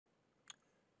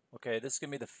Okay, this is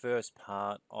going to be the first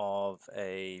part of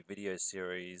a video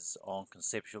series on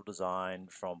conceptual design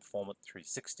from FormIt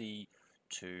 360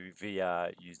 to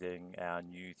VR using our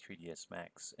new 3ds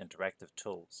Max interactive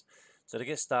tools. So to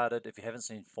get started, if you haven't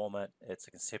seen FormIt, it's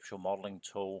a conceptual modeling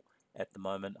tool. At the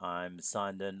moment, I'm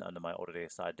signed in under my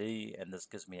Autodesk ID, and this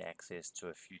gives me access to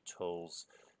a few tools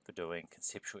for doing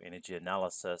conceptual energy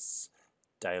analysis,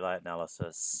 daylight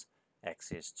analysis,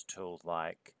 access to tools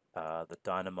like the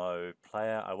Dynamo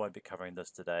player. I won't be covering this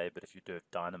today, but if you do have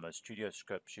Dynamo Studio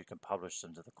scripts, you can publish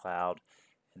them to the cloud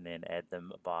and then add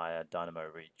them via Dynamo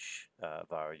Reach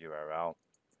via a URL.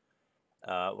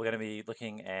 We're going to be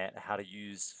looking at how to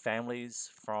use families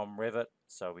from Revit.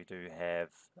 So we do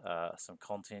have some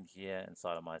content here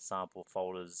inside of my sample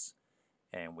folders,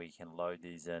 and we can load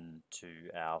these into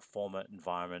our FormIt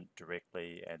environment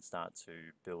directly and start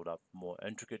to build up more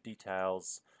intricate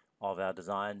details of our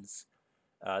designs.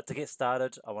 To get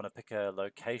started, I want to pick a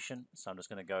location, so I'm just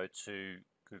going to go to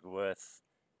Google Earth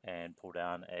and pull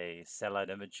down a satellite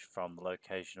image from the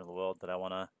location of the world that I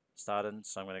want to start in.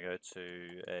 So I'm going to go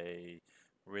to a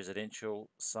residential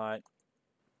site.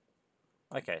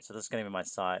 Okay, so this is going to be my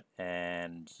site,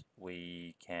 and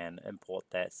we can import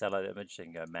that satellite image. So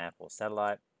you can go map or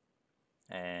satellite,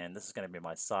 and this is going to be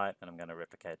my site, and I'm going to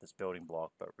replicate this building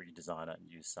block but redesign it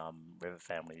and use some Revit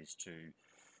families to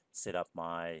set up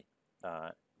my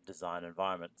design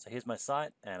environment. So here's my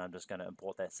site, and I'm just going to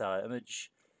import that satellite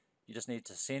image. You just need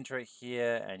to center it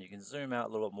here, and you can zoom out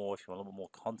a little bit more if you want a little bit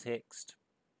more context.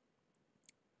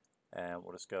 And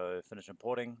we'll just go finish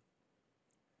importing.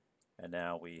 And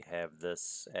now we have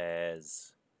this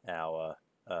as our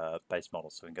base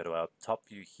model. So we can go to our top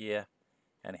view here,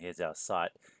 and here's our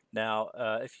site. Now,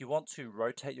 if you want to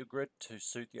rotate your grid to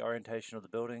suit the orientation of the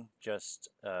building, just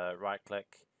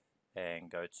right-click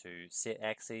and go to Set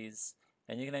Axes,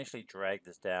 and you can actually drag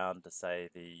this down to, say,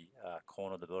 the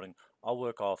corner of the building. I'll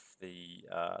work off the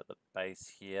base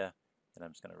here, and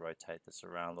I'm just going to rotate this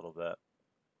around a little bit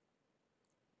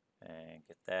and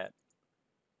get that.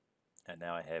 And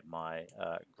now I have my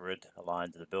grid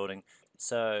aligned to the building.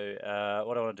 So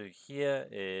what I want to do here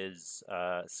is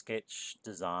sketch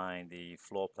design the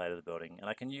floor plate of the building. And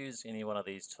I can use any one of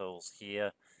these tools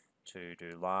here to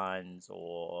do lines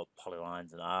or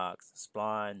polylines and arcs,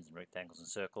 splines and rectangles and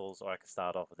circles, or I could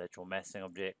start off with actual massing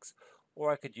objects,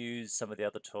 or I could use some of the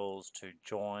other tools to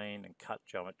join and cut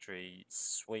geometry,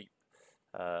 sweep,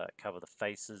 cover the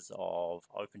faces of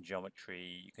open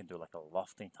geometry. You can do like a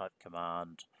lofting type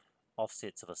command,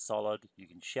 offsets of a solid. You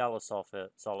can shell a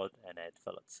solid and add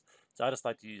fillets. So I just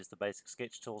like to use the basic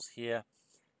sketch tools here,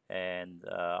 and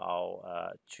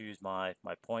I'll choose my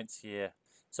points here.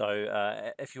 So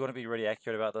if you want to be really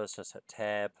accurate about this, just hit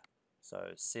tab,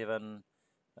 so 7,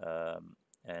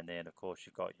 and then of course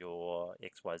you've got your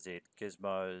XYZ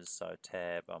gizmos, so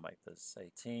tab, I'll make this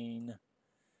 18,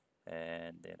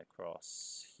 and then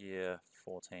across here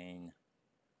 14.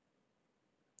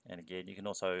 And again, you can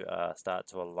also start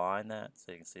to align that.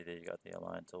 So you can see there you got the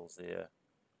align tools there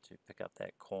to pick up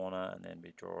that corner and then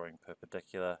be drawing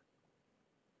perpendicular.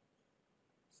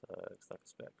 So it looks like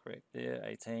it's about correct there,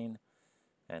 18.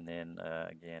 And then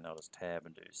again, I'll just tab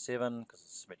and do 7 because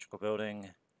it's a symmetrical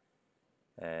building.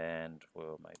 And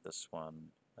we'll make this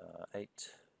one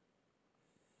 8.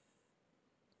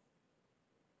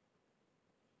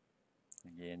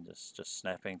 Again, just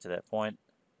snapping to that point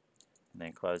and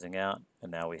then closing out,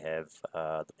 and now we have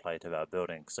the plate of our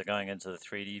building. So going into the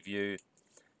 3D view,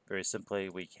 very simply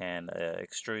we can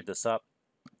extrude this up,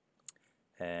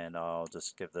 and I'll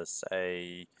just give this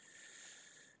a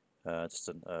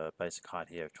basic height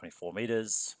here of 24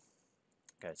 meters.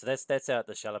 Okay, so that's out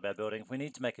the shell of our building. If we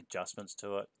need to make adjustments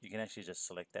to it, you can actually just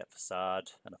select that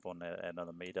facade, and if I want to add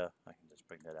another meter, I can just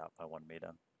bring that out by 1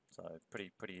 meter. So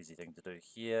pretty easy thing to do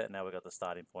here. Now we've got the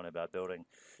starting point of our building.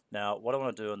 Now what I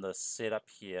want to do in the setup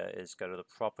here is go to the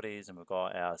properties, and we've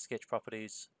got our sketch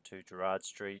properties to Gerrard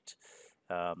Street.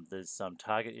 There's some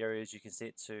target areas you can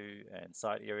set to and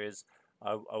site areas.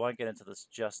 I won't get into this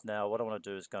just now. What I want to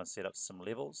do is go and set up some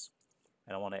levels,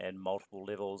 and I want to add multiple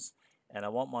levels, and I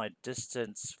want my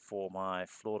distance for my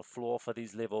floor to floor for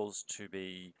these levels to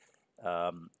be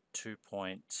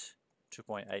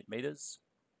 2.8 meters.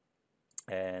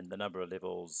 And the number of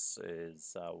levels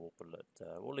is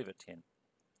we'll leave it 10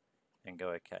 and go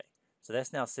OK. So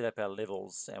that's now set up our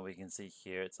levels, and we can see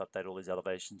here it's updated all these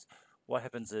elevations. What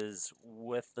happens is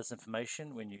with this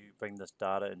information, when you bring this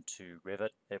data into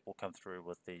Revit, it will come through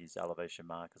with these elevation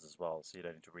markers as well, so you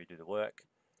don't need to redo the work.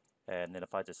 And then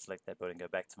if I just select that building, go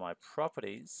back to my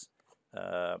properties,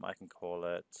 I can call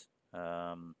it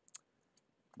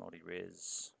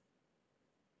multi-res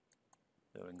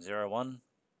building 01.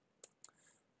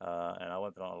 and I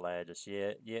won't put on a layer just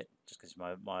yet, just because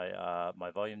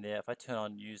my volume there. If I turn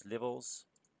on use levels,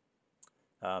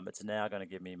 it's now going to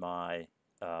give me my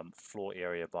floor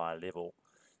area by level.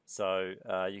 So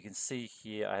you can see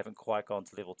here I haven't quite gone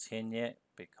to level 10 yet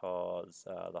because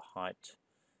the height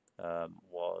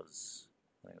was,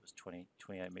 I think it was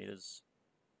 28 meters.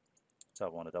 So I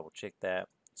want to double check that.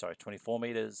 Sorry, 24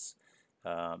 meters.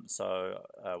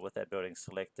 With that building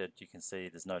selected, you can see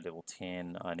there's no level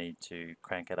 10. I need to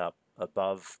crank it up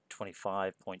above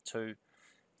 25.2.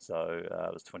 So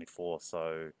it was 24,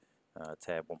 so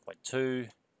tab 1.2.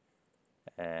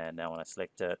 And now when I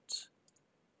select it,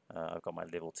 I've got my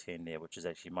level 10 there, which is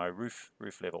actually my roof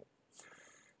level.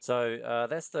 So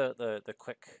that's the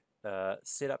quick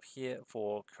setup here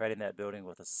for creating that building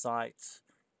with a site.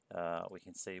 We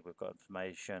can see we've got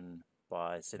information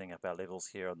by setting up our levels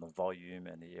here on the volume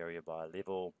and the area by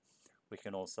level. We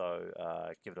can also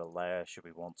give it a layer should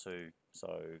we want to.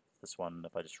 So this one,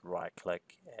 if I just right click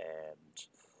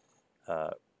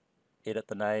and edit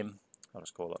the name, I'll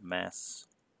just call it Mass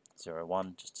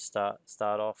 01 just to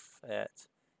start off at,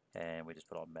 and we just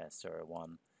put on Mass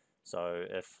 01. So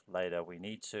if later we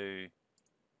need to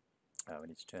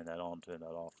turn that on, turn that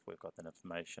off, we've got that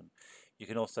information. You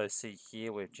can also see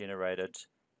here we've generated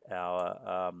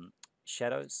our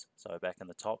shadows. So back in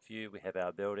the top view we have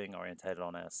our building orientated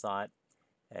on our site,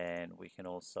 and we can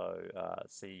also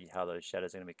see how those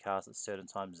shadows are going to be cast at certain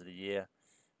times of the year.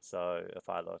 So if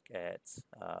I look at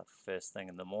first thing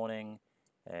in the morning,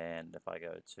 and if I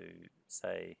go to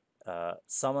say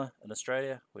summer in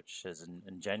Australia, which is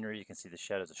in January, you can see the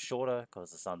shadows are shorter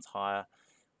because the sun's higher.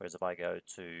 Whereas if I go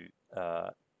to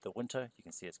the winter, you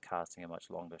can see it's casting a much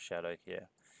longer shadow here.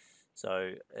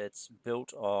 So it's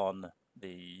built on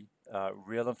the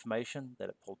real information that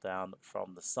it pulled down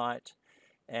from the site.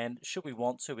 And should we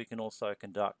want to, we can also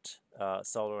conduct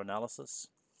solar analysis.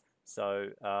 So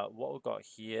what we've got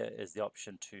here is the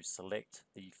option to select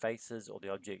the faces or the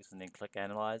objects and then click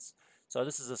Analyze. So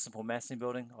this is a simple massing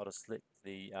building. I'll just select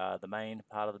the main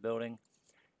part of the building,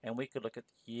 and we could look at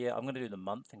the year. I'm going to do the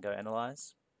month and go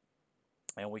Analyze.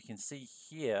 And we can see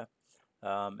here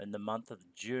in the month of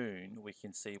June, we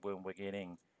can see when we're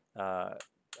getting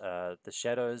the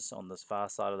shadows on this far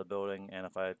side of the building. And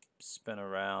if I spin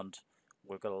around,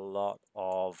 we've got a lot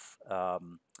of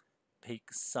peak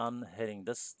sun hitting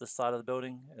this side of the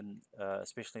building, and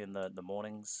especially in the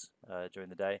mornings during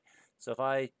the day. So if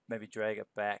I maybe drag it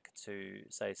back to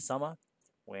say summer,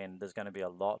 when there's going to be a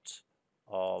lot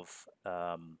of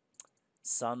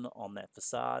sun on that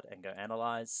facade, and go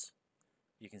Analyze,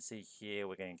 you can see here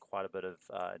we're getting quite a bit of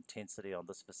intensity on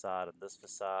this facade and this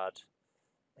facade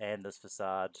and this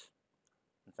facade.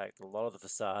 In fact, a lot of the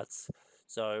facades.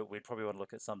 So we'd probably want to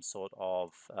look at some sort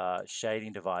of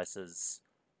shading devices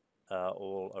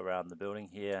all around the building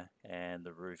here, and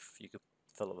the roof you could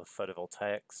fill it with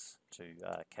photovoltaics to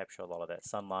capture a lot of that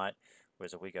sunlight.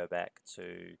 Whereas if we go back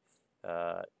to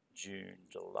June,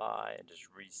 July, and just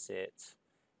reset,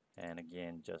 and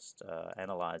again just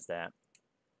Analyze that,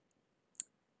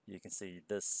 you can see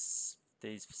these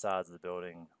facades of the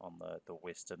building on the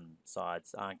western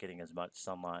sides aren't getting as much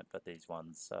sunlight, but these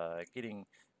ones are getting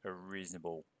a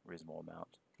reasonable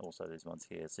amount. Also these ones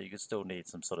here, so you could still need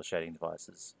some sort of shading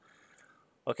devices.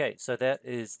 Okay, so that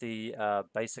is the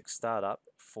basic startup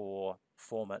for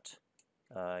FormIt,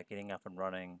 getting up and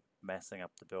running, massing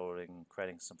up the building,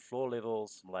 creating some floor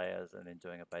levels, some layers, and then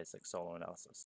doing a basic solar analysis.